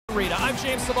I'm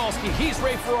James Cebulski. He's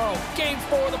Ray Ferraro. Game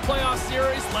 4 of the playoff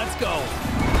series. Let's go.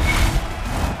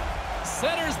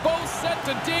 Centers both set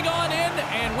to dig on in,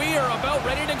 and we are about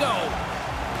ready to go.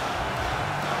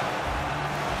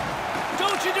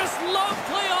 Don't you just love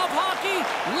playoff hockey?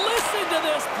 Listen to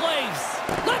this place.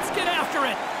 Let's get after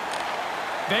it.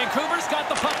 Vancouver's got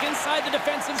the puck inside the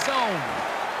defensive zone.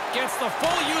 Gets the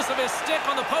full use of his stick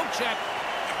on the poke check.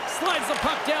 Slides the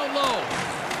puck down low.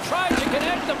 Tried to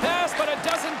connect the pass, but it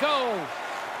doesn't go.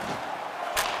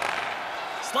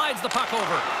 Slides the puck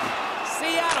over.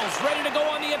 Seattle's ready to go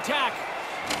on the attack.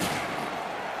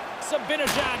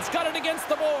 Sabinajad's got it against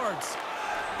the boards.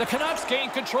 The Canucks gain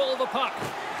control of the puck.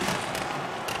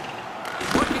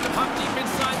 Working the puck deep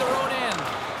inside their own end.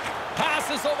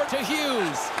 Passes over to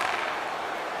Hughes.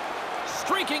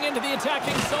 Streaking into the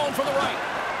attacking zone from the right.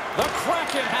 The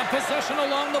Kraken have possession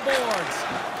along the boards.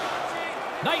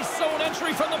 Nice zone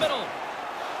entry from the middle.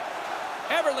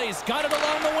 Everly's got it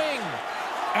along the wing.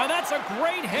 And that's a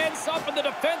great heads-up in the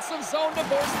defensive zone to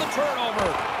force the turnover.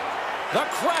 The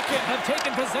Kraken have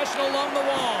taken possession along the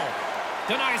wall.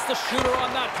 Denies the shooter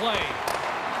on that play.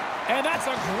 And that's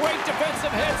a great defensive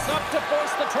heads-up to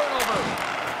force the turnover.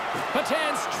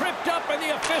 Patan's tripped up and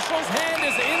the official's hand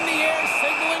is in the air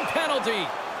signaling penalty.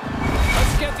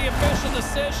 Let's get the official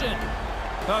decision.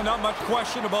 No, not much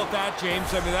question about that,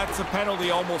 James. I mean, that's a penalty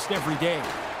almost every day.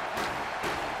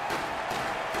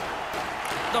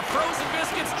 The frozen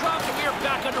biscuits dropped and we are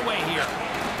back underway here.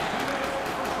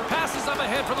 Passes up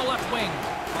ahead from the left wing.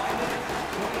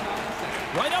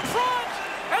 Right up front!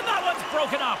 And that one's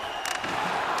broken up.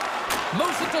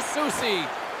 Moves it to Susie.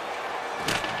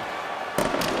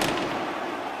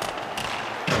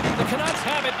 The Canucks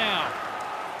have it now.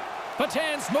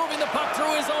 Patan's moving the puck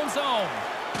through his own zone.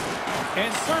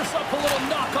 And serves up a little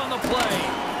knock on the play.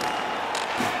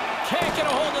 Can't get a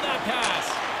hold of that pass.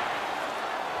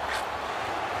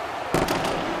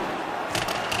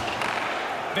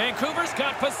 Vancouver's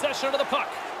got possession of the puck.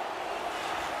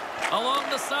 Along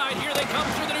the side, here they come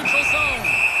through the neutral zone.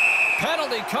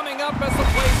 Penalty coming up as the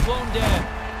play's blown dead.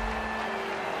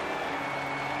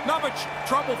 Not much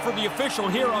trouble for the official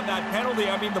here on that penalty.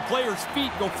 I mean, the player's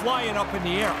feet go flying up in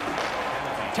the air.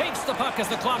 Takes the puck as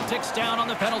the clock ticks down on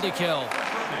the penalty kill.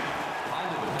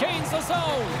 Gains the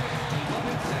zone.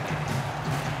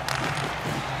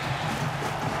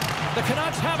 The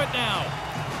Canucks have it now.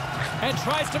 And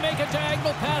tries to make a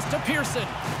diagonal pass to Pearson.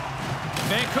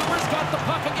 Vancouver's got the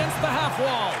puck against the half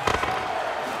wall.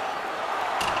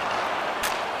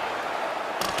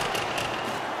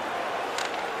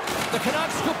 The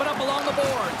Canucks scoop it up along the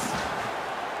boards.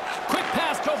 Quick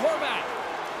pass to Horvat.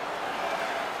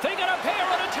 They got a pair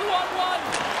on a 2-on-1.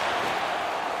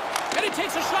 And he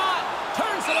takes a shot.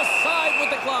 Turns it aside with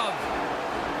the glove.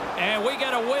 And we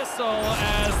get a whistle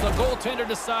as the goaltender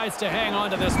decides to hang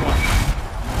on to this one.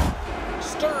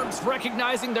 Sturm's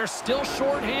recognizing they're still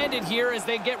short-handed here as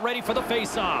they get ready for the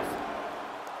face-off.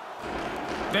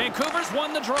 Vancouver's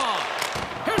won the draw.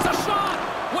 Here's a shot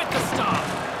with the stop.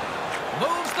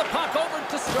 Moves the puck over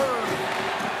to Sturm.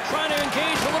 Trying to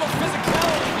engage a little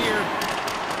physicality here.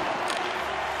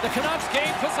 The Canucks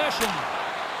gain possession.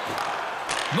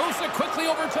 Moves it quickly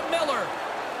over to Miller.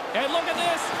 And look at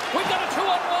this. We've got a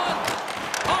 2-on-1.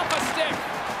 Off a stick.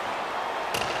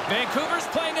 Vancouver's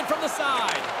playing it from the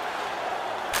side.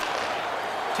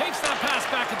 Takes that pass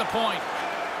back at the point.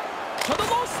 To the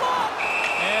low slot.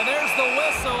 And there's the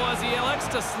whistle as he elects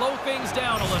to slow things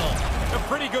down a little. A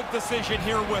pretty good decision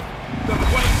here with the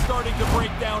play starting to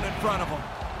break down in front of him.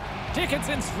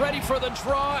 Dickinson's ready for the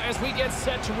draw as we get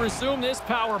set to resume this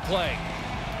power play.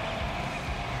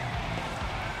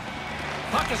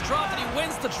 Puck is dropped and he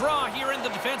wins the draw here in the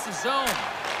defensive zone.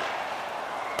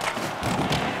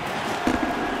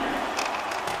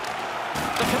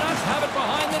 The Canucks have it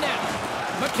behind the net.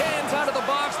 McCann's out of the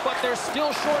box, but they're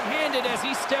still short-handed as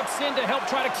he steps in to help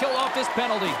try to kill off this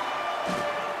penalty.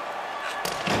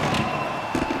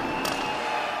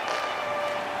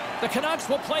 The Canucks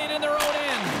will play it in their own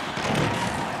end.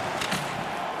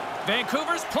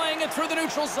 Vancouver's playing it through the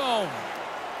neutral zone.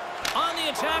 On the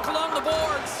attack along the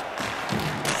boards.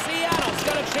 Seattle's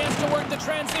got a chance to work the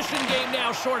transition game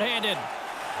now, short-handed.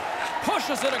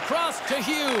 Pushes it across to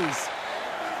Hughes.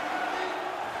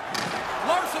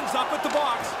 Larson's up at the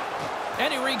box. And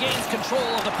he regains control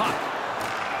of the puck.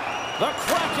 The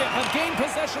Kraken have gained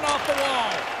possession off the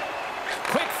wall.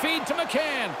 Quick feed to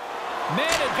McCann.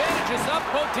 Man advantages up,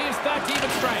 both teams back to even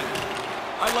strength.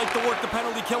 I like the work the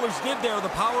penalty killers did there.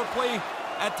 The power play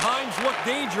at times looked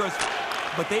dangerous,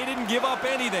 but they didn't give up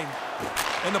anything.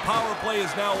 And the power play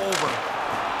is now over.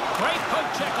 Great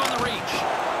poke check on the reach.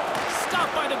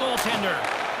 Stopped by the goaltender.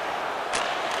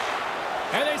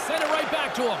 And they send it right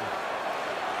back to him.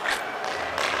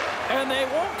 And they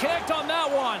won't connect on that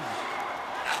one.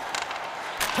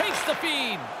 Takes the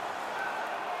feed.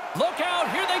 Look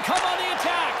out, here they come on the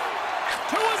attack.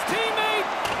 To his teammate,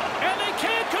 and they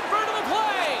can't convert on the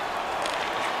play.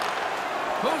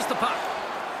 Moves the puck.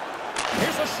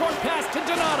 Here's a short pass to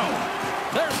Donato.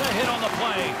 There's a hit on the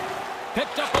play.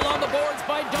 Picked up along the boards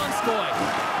by Donskoy.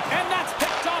 And that's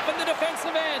picked off in the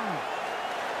defensive end.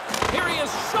 Here he is,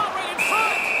 shot right in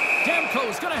front.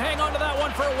 Demko's going to hang on to that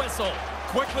one for a whistle.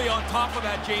 Quickly on top of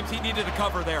that, James. He needed a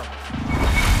cover there.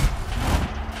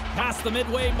 Past the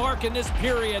midway mark in this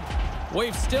period.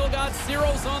 We've still got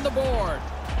zeros on the board.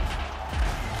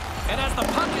 And as the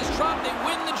puck is dropped, they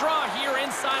win the draw here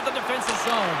inside the defensive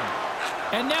zone.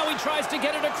 And now he tries to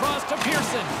get it across to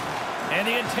Pearson. And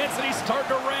the intensity's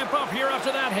starting to ramp up here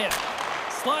after that hit.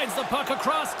 Slides the puck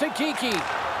across to Kiki.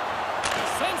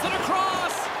 Sends it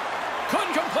across.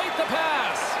 Couldn't complete the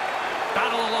pass.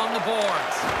 Battle along the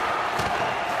boards.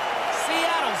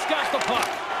 Seattle's got the puck.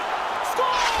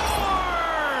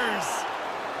 Scores!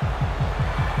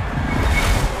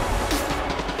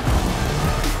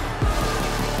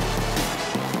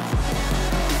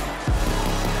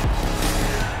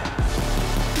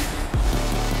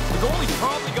 The goalie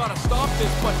probably got to stop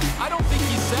this, but I don't think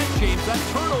he's set, James. That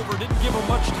turnover didn't give him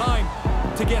much time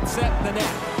to get set in the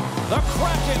net. The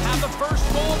Kraken have the first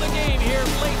goal of the game here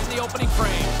late in the opening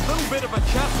frame. A little bit of a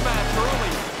chess match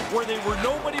early where they were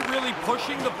nobody really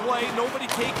pushing the play, nobody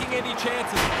taking any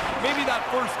chances. Maybe that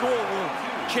first goal will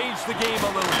change the game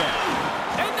a little bit.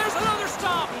 And there's another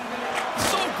stop.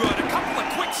 So good. A couple of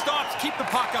quick stops keep the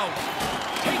puck out.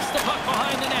 Takes the puck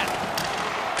behind the net.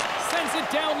 Sends it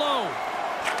down low.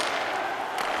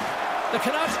 The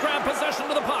Canucks grab possession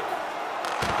to the puck.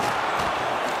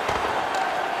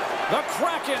 The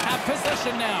Kraken have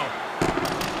possession now.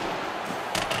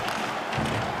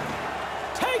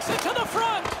 Takes it to the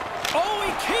front. Oh,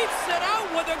 he keeps it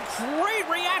out with a great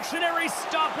reactionary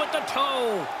stop with the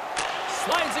toe.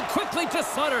 Slides it quickly to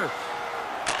Sutter.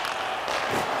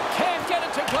 Can't get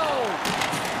it to go.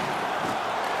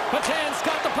 Patan's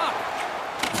got the puck.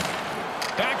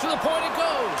 Back to the point it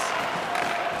goes.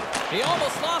 He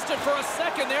almost lost it for a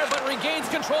second there, but regains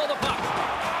control of the puck.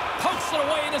 Pokes it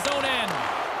away in his own end.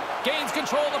 Gains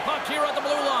control of the puck here at the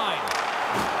blue line.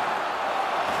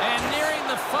 And nearing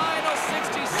the final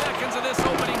 60 seconds of this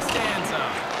opening stanza.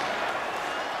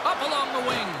 Up along the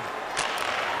wing.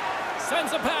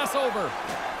 Sends a pass over.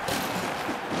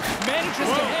 Manages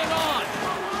to hang on.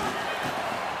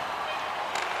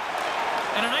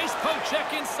 And a nice poke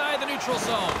check inside the neutral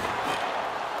zone.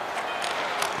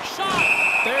 Shot!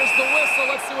 There's the whistle.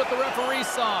 Let's see what the referee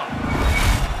saw.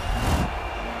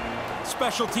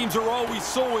 Special teams are always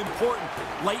so important.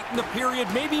 Late in the period,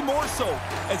 maybe more so,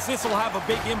 as this will have a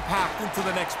big impact into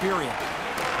the next period.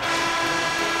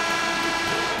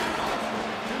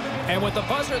 And with the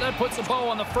buzzer, that puts a bow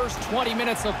on the first 20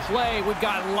 minutes of play. We've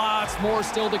got lots more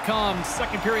still to come.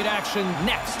 Second period action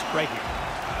next, right here.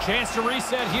 Chance to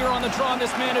reset here on the draw on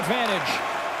this man advantage.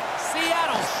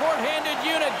 Seattle's shorthanded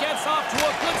unit gets off to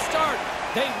a good start.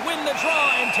 They win the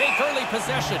draw and take early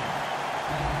possession.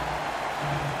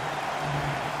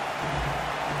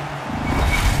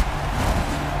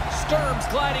 Sturm's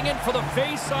gliding in for the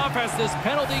face-off as this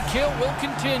penalty kill will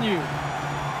continue.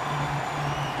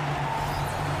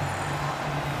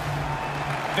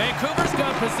 Vancouver's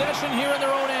got possession here in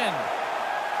their own end.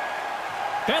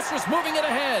 Besser's moving it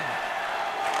ahead.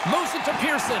 Moves it to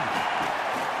Pearson.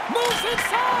 Moves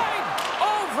inside!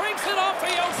 Oh, breaks it off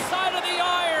the outside of the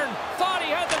iron. Thought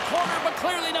he had the corner, but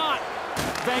clearly not.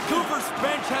 Vancouver's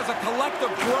bench has a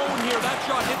collective groan here. That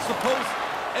shot hits the post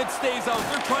and stays out.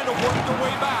 They're trying to work their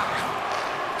way back.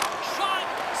 Shot!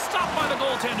 Stopped by the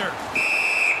goaltender.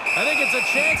 I think it's a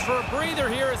chance for a breather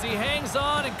here as he hangs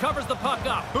on and covers the puck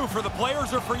up. Who, for the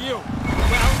players or for you?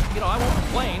 Well, I won't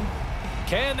complain.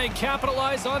 Can they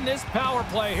capitalize on this power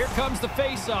play? Here comes the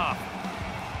face-off.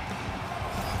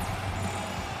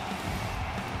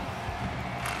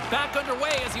 Back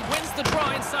underway as he wins the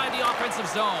draw inside the offensive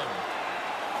zone.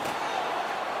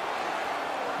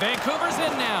 Vancouver's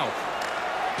in now.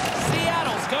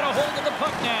 Seattle's got a hold of the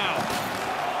puck now.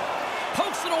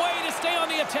 Pokes it away to stay on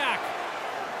the attack.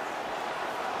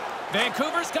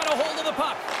 Vancouver's got a hold of the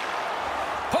puck.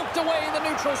 Poked away in the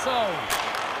neutral zone.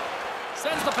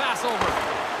 Sends the pass over.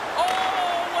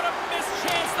 Oh, what a missed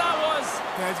chance that was.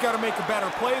 Yeah, he's got to make a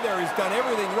better play there. He's done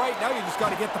everything right. Now you just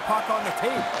got to get the puck on the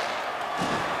tape.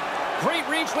 Great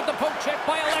reach with the poke check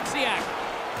by Alexiak.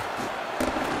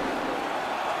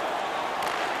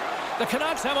 The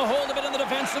Canucks have a hold of it in the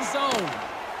defensive zone.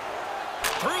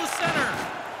 Through center.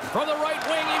 From the right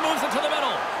wing, he moves it to the middle.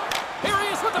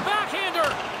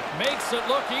 Makes it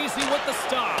look easy with the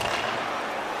stop.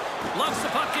 Lumps the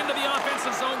puck into the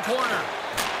offensive zone corner.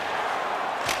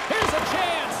 Here's a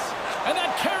chance. And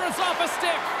that carries off a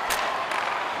stick.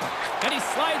 And he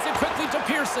slides it quickly to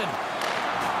Pearson.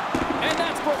 And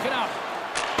that's broken up.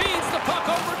 Feeds the puck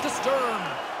over to Sturm.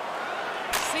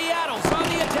 Seattle's on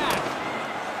the attack.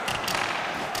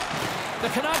 The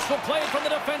Canucks will play it from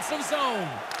the defensive zone.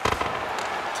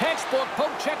 Textbook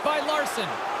poke check by Larson.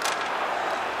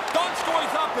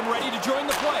 Donskoy's up and ready to join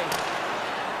the play.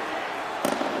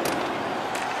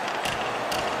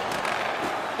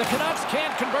 The Canucks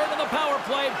can't convert on the power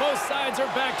play. Both sides are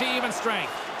back to even strength.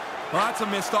 Well, that's a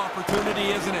missed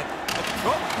opportunity, isn't it?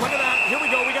 Oh, look at that. Here we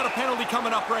go. We got a penalty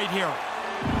coming up right here.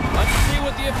 Let's see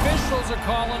what the officials are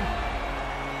calling.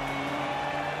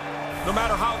 No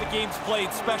matter how the game's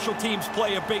played, special teams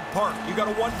play a big part. You got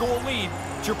a one-goal lead.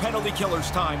 It's your penalty killer's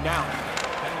time now.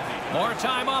 More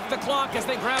time off the clock as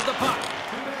they grab the puck.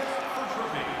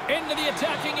 Into the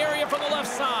attacking area from the left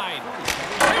side.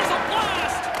 Here's a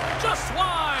blast! Just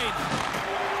wide!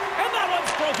 And that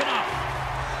one's broken up.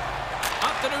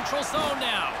 Up the neutral zone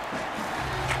now.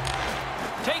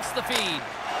 Takes the feed.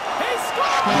 He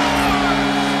scores!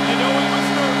 You know he was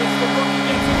nervous. The rookie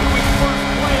gets into his first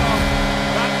playoff.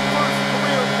 That first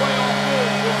career playoff goal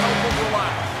will help him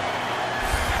relax.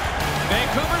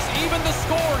 Vancouver's even the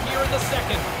score here in the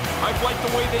second. I've liked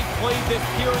the way they've played this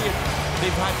period.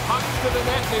 They've had pucks to the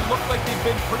net. They look like they've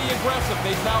been pretty aggressive.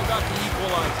 They've now got to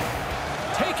equalize.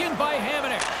 Taken by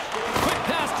Hamonic. Quick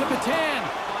pass to Patan.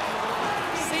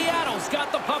 Seattle's got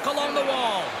the puck along the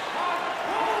wall.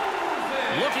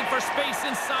 Looking for space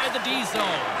inside the D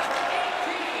zone.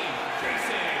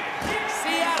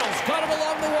 Seattle's got it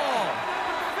along the wall.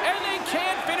 And they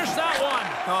can't finish that one.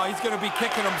 Oh, he's going to be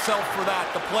kicking himself for that.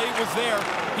 The play was there.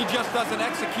 He just doesn't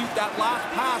execute that last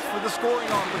pass for the scoring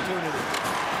opportunity.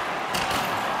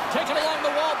 Taken along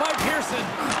the wall by Pearson.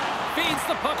 Feeds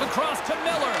the puck across to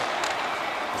Miller.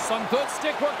 Some good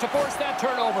stick work to force that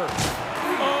turnover.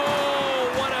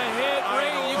 Oh, what a hit. Ray,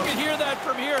 you can hear that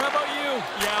from here. How about you?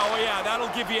 Yeah, oh yeah,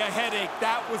 that'll give you a headache.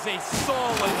 That was a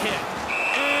solid hit.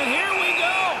 And here we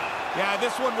go. Yeah,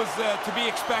 this one was to be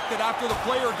expected. After the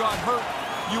player got hurt,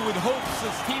 you would hope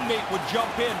his teammate would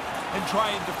jump in and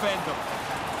try and defend him.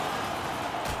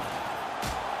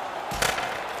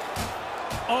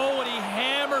 Oh, and he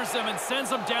hammers him and sends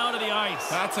him down to the ice.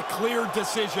 That's a clear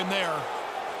decision there.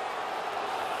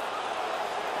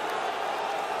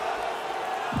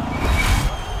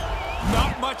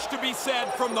 Not much to be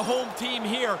said from the home team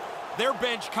here. Their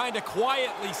bench kind of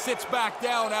quietly sits back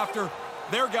down after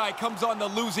their guy comes on the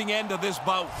losing end of this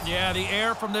bout. Yeah, the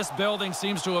air from this building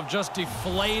seems to have just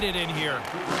deflated in here.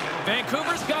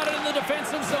 Vancouver's got it in the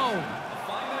defensive zone.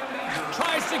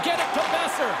 Tries to get it to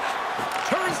Besser.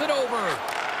 Turns it over.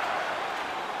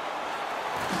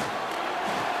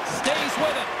 Stays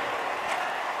with it.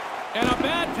 And a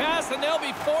bad pass, and they'll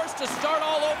be forced to start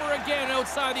all over again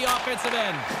outside the offensive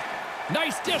end.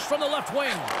 Nice dish from the left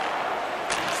wing.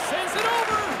 Sends it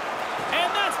over.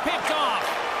 And that's picked off.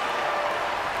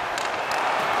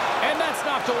 And that's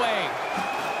knocked away.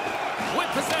 With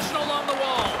possession along the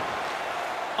wall.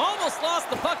 Almost lost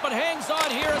the puck, but hangs on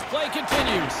here as play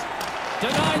continues.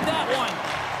 Denied that one.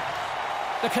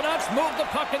 The Canucks move the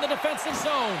puck in the defensive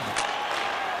zone.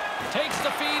 Takes the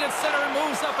feed at center and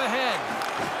moves up ahead.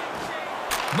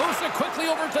 Moves it quickly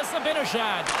over to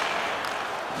Zibanejad.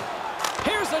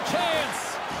 Here's a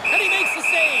chance. And he makes the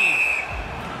save.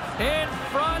 In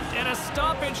front, and a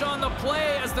stoppage on the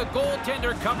play as the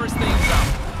goaltender covers things up.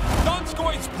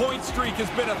 Donskoy's point streak has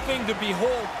been a thing to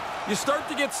behold. You start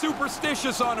to get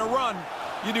superstitious on a run.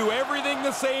 You do everything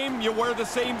the same, you wear the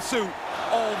same suit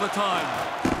all the time.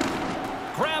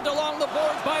 Grabbed along the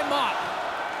boards by Mott.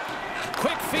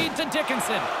 Quick feed to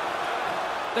Dickinson.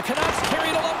 The Canucks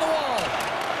carried along the wall.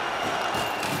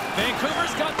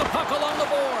 Vancouver's got the puck along the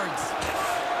boards.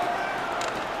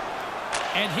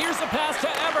 And here's a pass to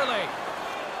Eberle.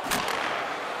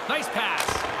 Nice pass.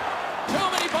 Too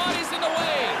many bodies in the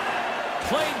way.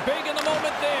 Played big in the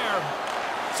moment there.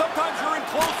 Sometimes you're in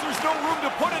close, there's no room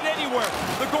to put it anywhere.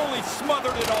 The goalie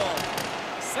smothered it all.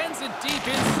 Sends it deep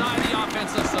inside the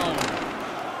offensive zone.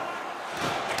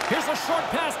 Here's a short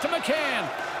pass to McCann.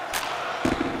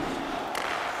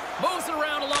 Moves it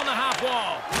around along the half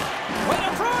wall. Right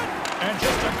up front. And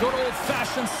just a good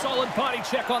old-fashioned solid body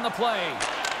check on the play.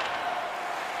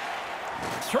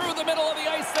 Through the middle of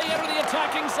the ice, they enter the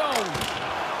attacking zone.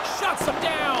 Shuts them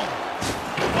down.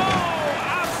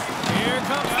 Oh, ouch. Here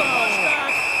comes the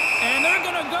pushback. And they're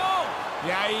going to go.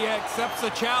 Yeah, he accepts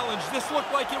the challenge. This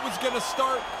looked like it was going to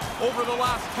start over the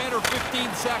last 10 or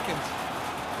 15 seconds.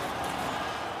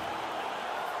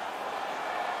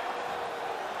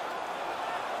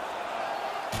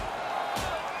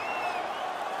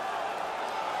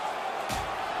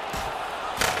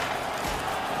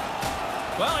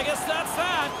 Well, I guess that's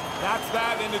that. That's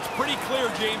that, and it's pretty clear,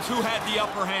 James, who had the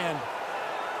upper hand.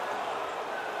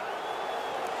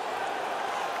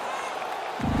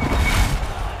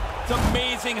 It's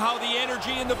amazing how the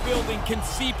energy in the building can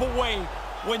seep away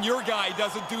when your guy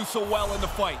doesn't do so well in the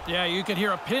fight. Yeah, you can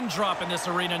hear a pin drop in this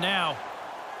arena now.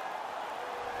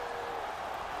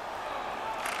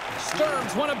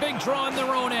 Sturms won a big draw in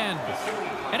their own end.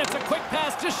 And it's a quick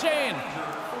pass to Shane.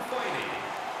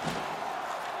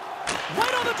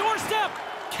 Right on the doorstep.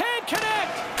 Can't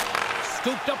connect.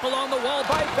 Scooped up along the wall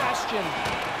by Bastian.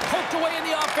 Poked away in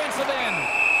the offensive end.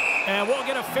 And we'll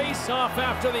get a face-off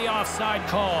after the offside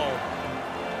call.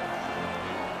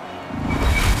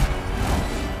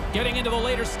 Getting into the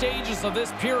later stages of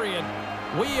this period,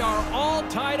 we are all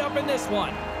tied up in this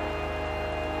one.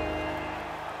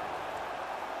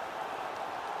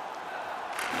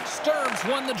 Sturms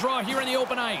won the draw here in the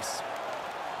open ice.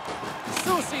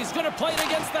 Soucy's going to play it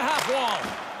against the half wall.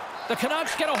 The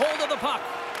Canucks get a hold of the puck.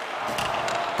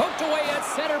 Poked away at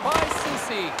center by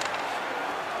Soucy.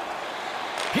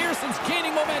 Pearson's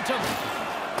gaining momentum.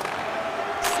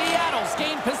 Seattle's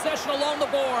gained possession along the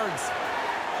boards.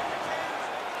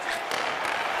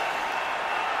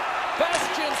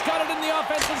 Bastian's got it in the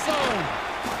offensive zone.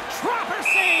 Trapper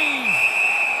save!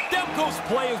 Demko's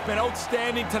play has been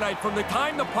outstanding tonight. From the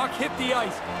time the puck hit the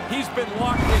ice, he's been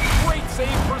locked in. Great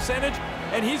save percentage,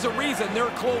 and he's a reason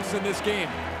they're close in this game.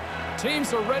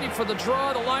 Teams are ready for the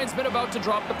draw. The linesman about to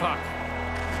drop the puck.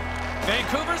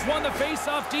 Vancouver's won the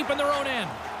face-off deep in their own end.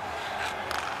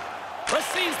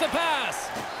 Receives the pass.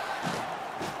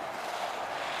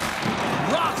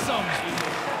 Rocks him.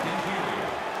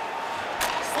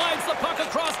 Slides the puck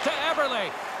across to Eberle.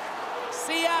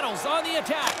 Seattle's on the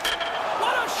attack.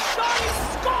 What a shot! He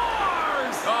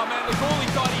scores! Oh, man, the goalie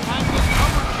thought he had this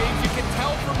covered, James. You can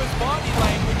tell from his body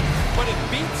language, but it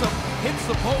beats him, hits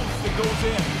the post, and goes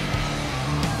in.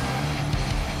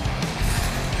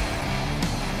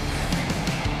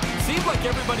 Seemed like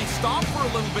everybody stopped for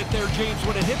a little bit there, James.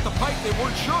 When it hit the pipe, they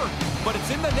weren't sure, but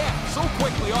it's in the net so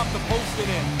quickly off the post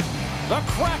and in. The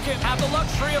Kraken have the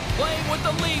luxury of playing with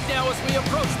the lead now as we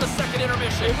approach the second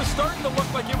intermission. It was starting to look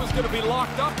like it was going to be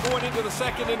locked up going into the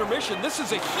second intermission. This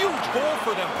is a huge goal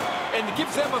for them, and it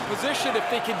gives them a position, if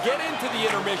they can get into the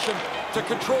intermission, to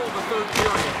control the third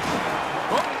period.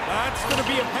 Oh, that's going to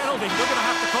be a penalty. They're going to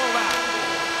have to call that.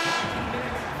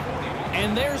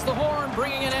 And there's the horn,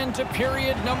 bringing an end to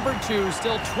period number 2.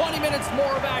 Still 20 minutes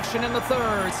more of action in the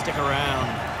third. Stick around.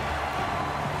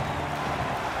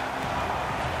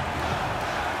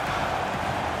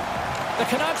 The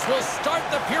Canucks will start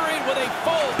the period with a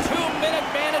full 2-minute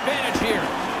man advantage here.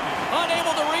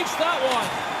 Unable to reach that one.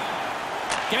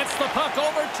 Gets the puck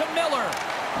over to Miller.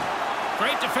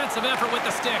 Great defensive effort with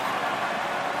the stick.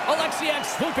 Alexiak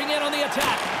swooping in on the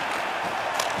attack.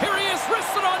 Here he is,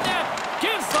 wristed on net.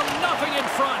 Gives them nothing in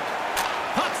front.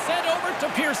 Puck sent over to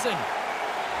Pearson.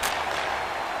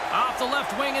 Off the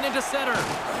left wing and into center.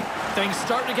 Things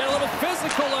starting to get a little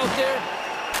physical out there.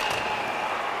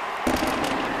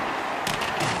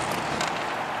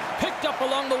 Picked up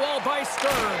along the wall by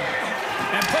Stern.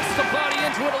 And puts the body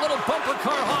into it, a little bumper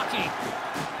car hockey.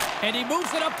 And he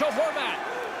moves it up to Horvat.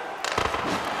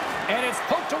 And it's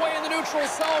poked away in the neutral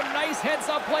zone. Nice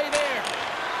heads-up play there.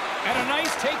 And a nice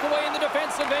takeaway in the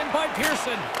defensive end by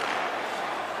Pearson.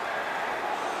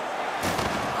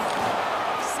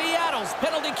 Seattle's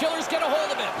penalty killers get a hold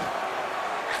of it.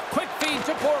 Quick feed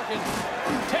to Borgen.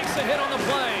 Takes a hit on the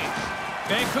play.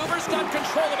 Vancouver's got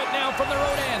control of it now from their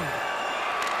own end.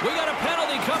 We got a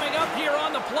penalty coming up here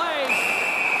on the play.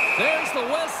 There's the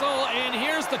whistle, and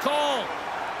here's the call.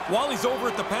 While he's over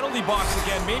at the penalty box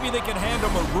again, maybe they can hand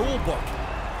him a rule book.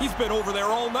 He's been over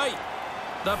there all night.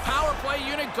 The power play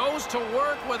unit goes to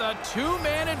work with a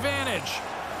 2-man advantage.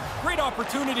 Great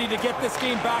opportunity to get this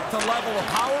game back to level. A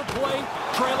power play,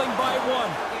 trailing by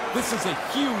 1. This is a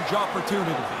huge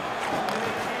opportunity.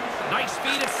 Nice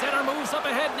feed at center, moves up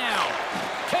ahead now.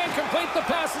 Can't complete the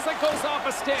pass as it goes off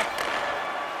a stick.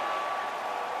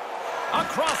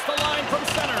 Across the line from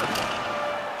center.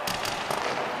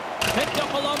 Picked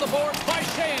up along the boards by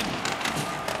Shane.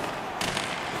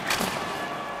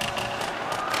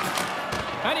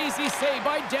 An easy save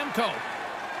by Demko.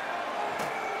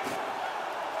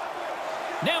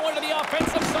 Now into the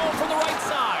offensive zone from the right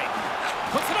side.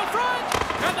 Puts it up front,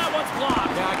 and that one's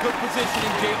blocked. Yeah, good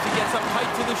positioning, James. He gets up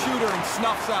tight to the shooter and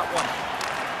snuffs that one.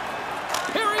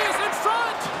 Here he is in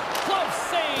front. Close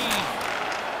save.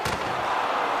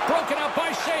 Broken up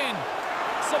by Shane.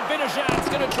 Sabinajad's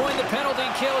going to join the penalty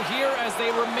kill here as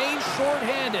they remain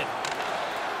short-handed.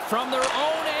 From their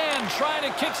own end, trying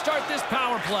to kickstart this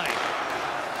power play.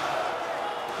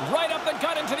 Right up the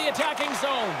gut into the attacking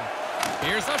zone.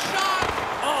 Here's a shot.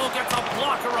 Oh, gets a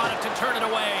blocker on it to turn it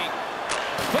away.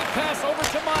 Quick pass over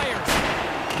to Myers.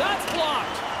 That's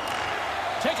blocked.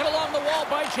 Taken along the wall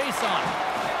by Jason.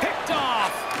 Picked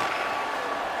off.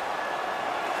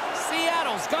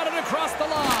 Seattle's got it across the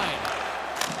line.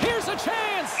 Here's a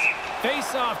chance.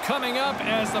 Face-off coming up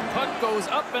as the puck goes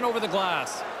up and over the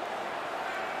glass.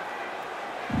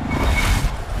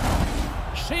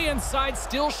 Shea inside,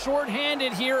 still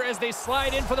short-handed here as they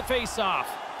slide in for the face-off.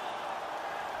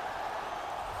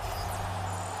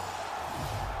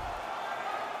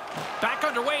 Back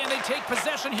underway, and they take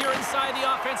possession here inside the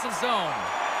offensive zone.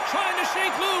 Trying to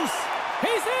shake loose.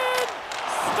 He's in!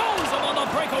 Stones him on the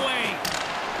breakaway.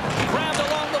 Grabbed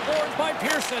along the boards by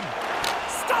Pearson.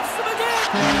 Stuffs him again!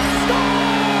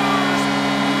 Scores!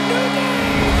 New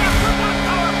game after that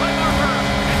power play marker.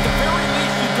 At the very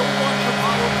least, you don't want your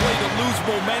power play to lose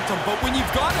momentum, but when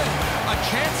you've got a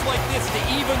chance like this to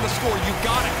even the score, you've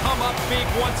got to come up big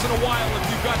once in a while if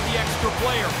you've got the extra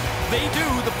player. They do,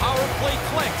 the power play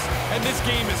clicks, and this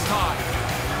game is tied.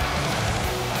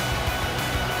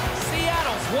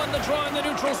 Seattle's won the draw in the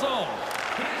neutral zone.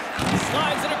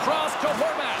 Slides it across to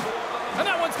Horvat, and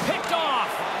that one's picked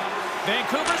off.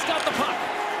 Vancouver's got the puck.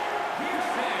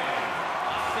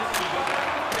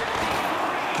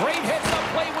 Great heads-up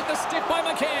play with the stick by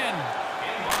McCann.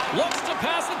 Looks to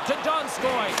pass it to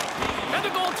Donskoy. And the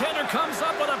goaltender comes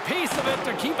up with a piece of it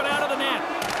to keep it out of the net.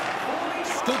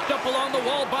 Scooped up along the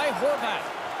wall by Horvat.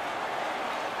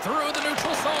 Through the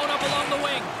neutral zone, up along the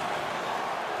wing.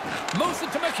 Moves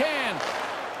it to McCann.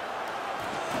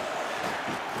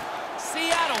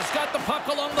 Seattle's got the puck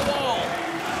along the wall.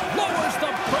 Lowers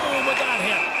the boom with that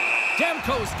hit.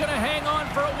 Demko's going to hang on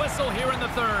for a whistle here in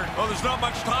the third. Well, there's not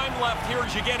much time left here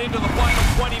as you get into the final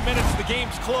 20 minutes. The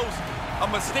game's close. A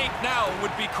mistake now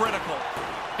would be critical.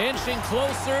 Inching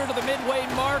closer to the midway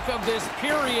mark of this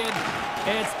period.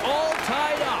 It's all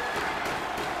tied up.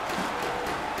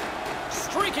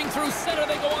 Streaking through center,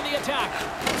 they go on the attack.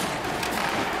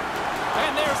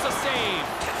 And there's the save.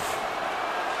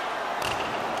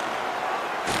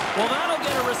 Well, that'll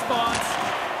get a response.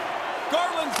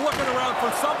 Garland's looking around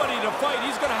for somebody to fight.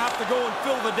 He's going to have to go and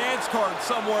fill the dance card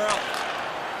somewhere else.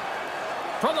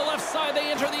 From the left side,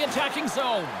 they enter the attacking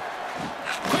zone.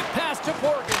 Quick pass to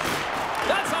Borgen.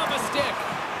 That's off a stick.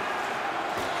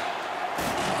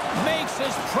 Makes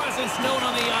his presence known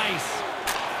on the ice.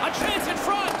 A chance in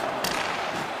front.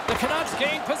 The Canucks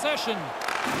gain possession.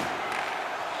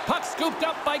 Puck scooped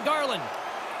up by Garland.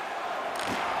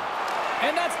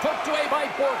 And that's poked away by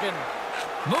Borgen.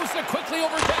 Moves it quickly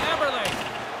over to Eberle.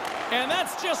 And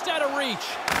that's just out of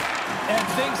reach. And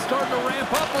things start to ramp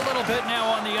up a little bit now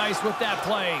on the ice with that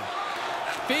play.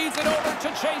 Feeds it over to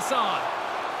Chason.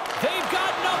 They've got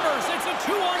numbers. It's a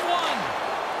 2-on-1.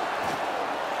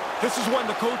 This is when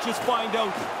the coaches find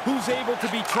out who's able to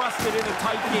be trusted in a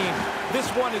tight game. This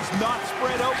one is not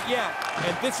spread out yet,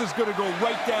 and this is going to go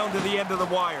right down to the end of the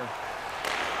wire.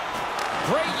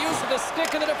 Great use of the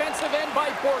stick in the defensive end by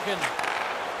Borgen.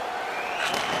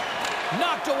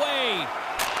 Knocked away.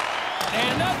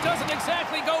 And that doesn't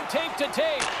exactly go tape to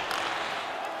tape.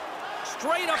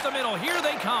 Straight up the middle. Here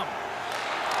they come.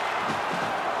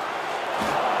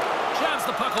 Jabs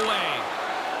the puck away.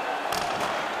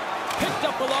 Picked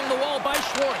up along the wall by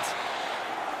Schwartz.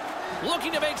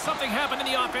 Looking to make something happen in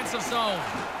the offensive zone.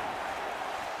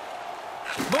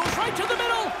 Moves right to the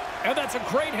middle. And that's a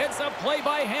great heads-up play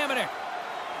by Hamonic.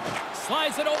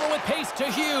 Slides it over with pace to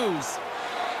Hughes.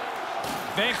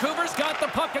 Vancouver's got the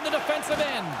puck in the defensive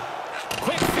end.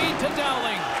 Quick feed to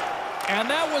Dowling. And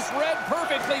that was read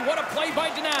perfectly. What a play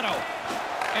by Donato.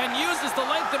 And uses the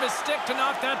length of his stick to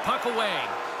knock that puck away.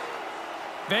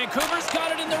 Vancouver's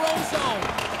got it in their own zone.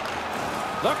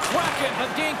 The Kraken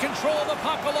have gained control of the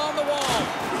puck along the wall.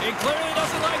 He clearly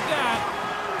doesn't like that.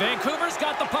 Vancouver's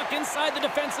got the puck inside the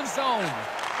defensive zone.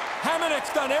 Hamonic's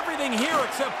done everything here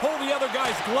except pull the other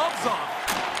guy's gloves off.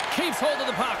 Keeps hold of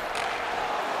the puck.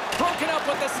 Broken up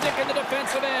with the stick in the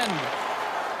defensive end.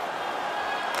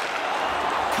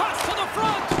 Cuts to the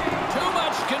front. Too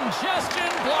much congestion.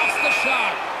 Blocks the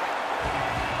shot.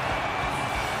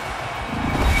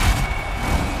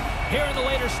 Here in the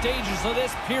later stages of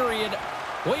this period,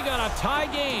 we got a tie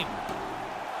game.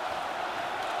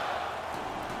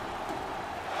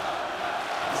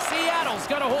 Seattle's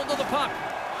got a hold of the puck.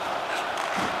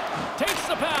 Takes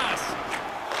the pass.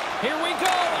 Here we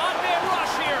go. On-man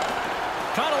rush here.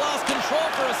 Kind of lost control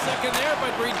for a second there,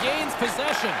 but regains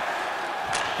possession.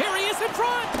 Here he is in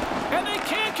front. And they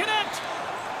can't connect.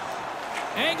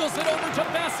 Angles it over to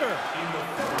Besser.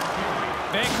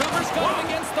 Vancouver's got him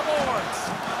against the boards.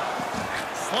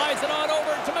 Slides it on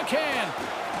over to McCann.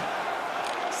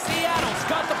 Seattle's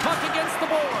got the puck against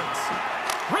the boards.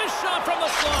 Wrist shot from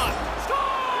the slot.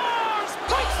 Scores!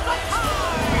 Breaks the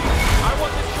tie! I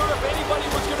wasn't sure if anybody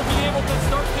was going to be able to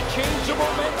start to change the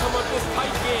momentum of this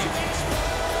tight game.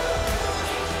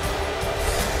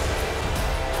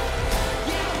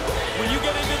 When you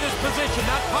get into this position,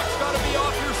 that puck's got to be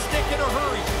off your stick in a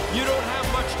hurry. You don't have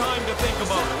much time to think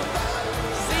about it.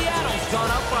 Seattle's gone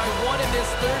up by 1 in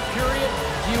this third period.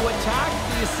 Do you attack?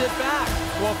 Do you sit back?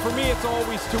 Well, for me, it's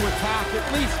always to attack. At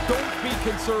least don't be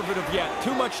conservative yet.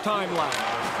 Too much time left.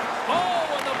 Oh,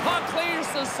 when the puck clears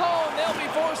the zone, they'll be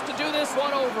forced to do this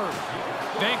one over.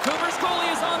 Vancouver's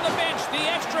goalie is on the bench. The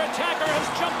extra attacker has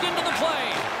jumped into the play.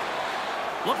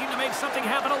 Looking to make something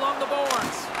happen along the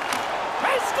boards.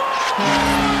 They score!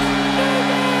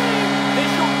 They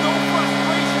showed no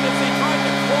frustration as they tried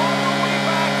to claw their way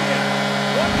back in.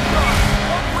 One shot,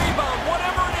 one rebound,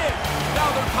 whatever it is. Now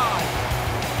they're tied.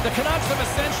 The Canucks have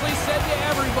essentially said to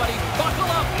everybody, buckle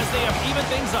up as they have evened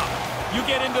things up. You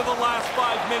get into the last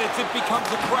 5 minutes, it becomes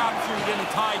a crapshoot in a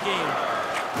tie game.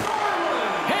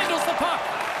 Handles the puck.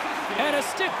 And a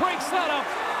stick breaks that up.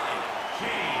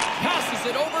 Passes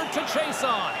it over to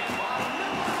Chason.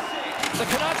 The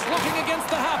Canucks looking against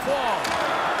the half wall.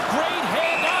 Great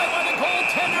hand eye by the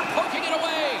goaltender, poking it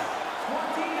away.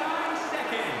 29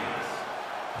 seconds.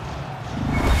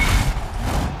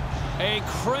 A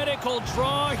critical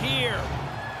draw here.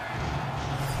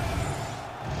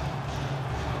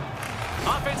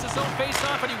 Offensive zone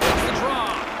face-off, and he wins the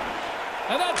draw.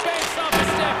 And that banks off the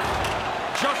stick.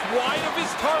 Just wide of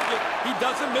his target. He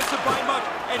doesn't miss it by much,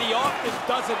 and he often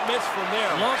doesn't miss from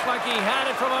there. Looked like he had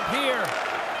it from up here.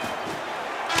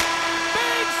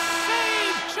 Big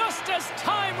save just as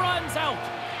time runs out.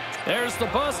 There's the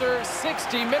buzzer.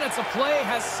 60 minutes of play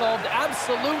has solved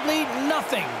absolutely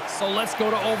nothing. So let's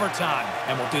go to overtime,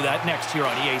 and we'll do that next here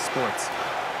on EA Sports.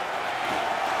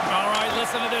 All right,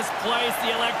 listen to this place.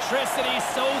 The electricity's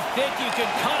so thick you could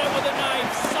cut it with a knife.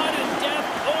 Sudden death,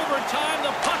 overtime.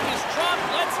 The puck is dropped.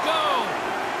 Let's go.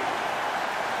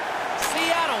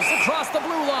 Seattle's across the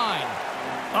blue line.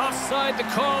 Offside the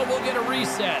call. We'll get a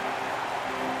reset.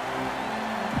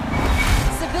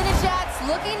 Zibanejad's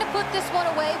looking to put this one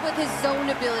away with his zone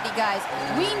ability, guys.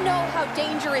 We know how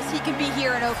dangerous he can be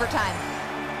here in overtime.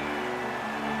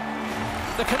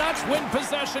 The Canucks win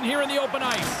possession here in the open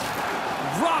ice.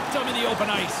 Rocked him in the open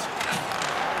ice.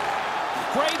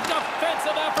 Great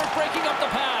defensive effort breaking up the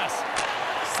pass.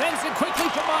 Sends it quickly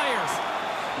to Myers.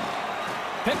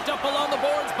 Picked up along the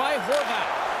boards by Horvat.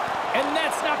 And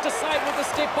that's knocked aside with the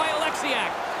stick by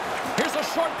Alexiak. Here's a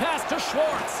short pass to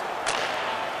Schwartz.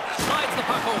 Slides the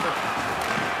puck over.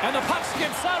 And the puck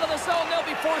skips out of the zone. They'll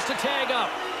be forced to tag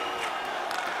up.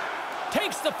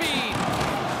 Takes the feed.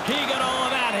 He got all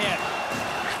of that hit.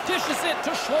 Dishes it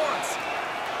to Schwartz.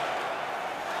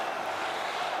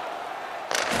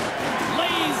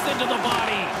 Lays into the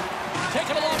body.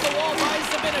 Taken along the wall by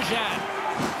Zibanejad.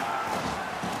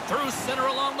 Through center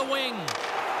along the wing.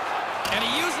 And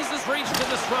he uses his reach to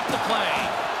disrupt the play.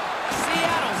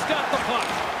 Seattle's got the puck.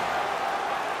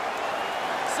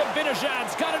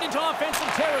 Zibanejad's got it into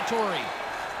offensive territory.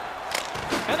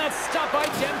 And that's stopped by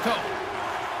Demko.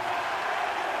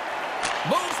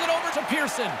 Moves it over to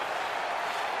Pearson.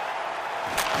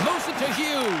 Moves it to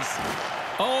Hughes.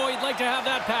 Oh, he'd like to have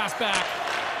that pass back.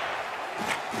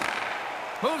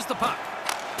 Moves the puck.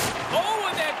 Oh,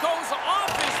 and that goes off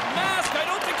his mask. I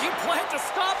don't think he planned to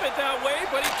stop it that way,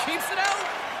 but he keeps it out.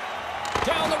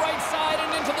 Down the right side and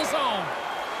into the zone.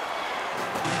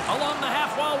 Along the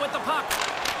half wall with the puck.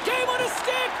 Game on his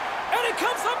stick, and he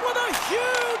comes up with a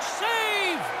huge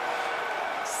save.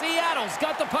 Seattle's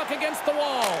got the puck against the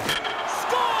wall.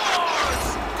 Scores!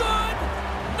 Good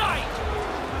night!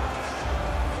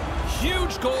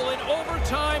 Huge goal in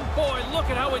overtime. Boy,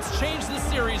 look at how it's changed the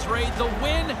series, Ray. The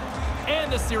win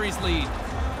and the series lead.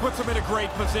 Puts them in a great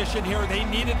position here. They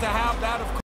needed to have that, of course.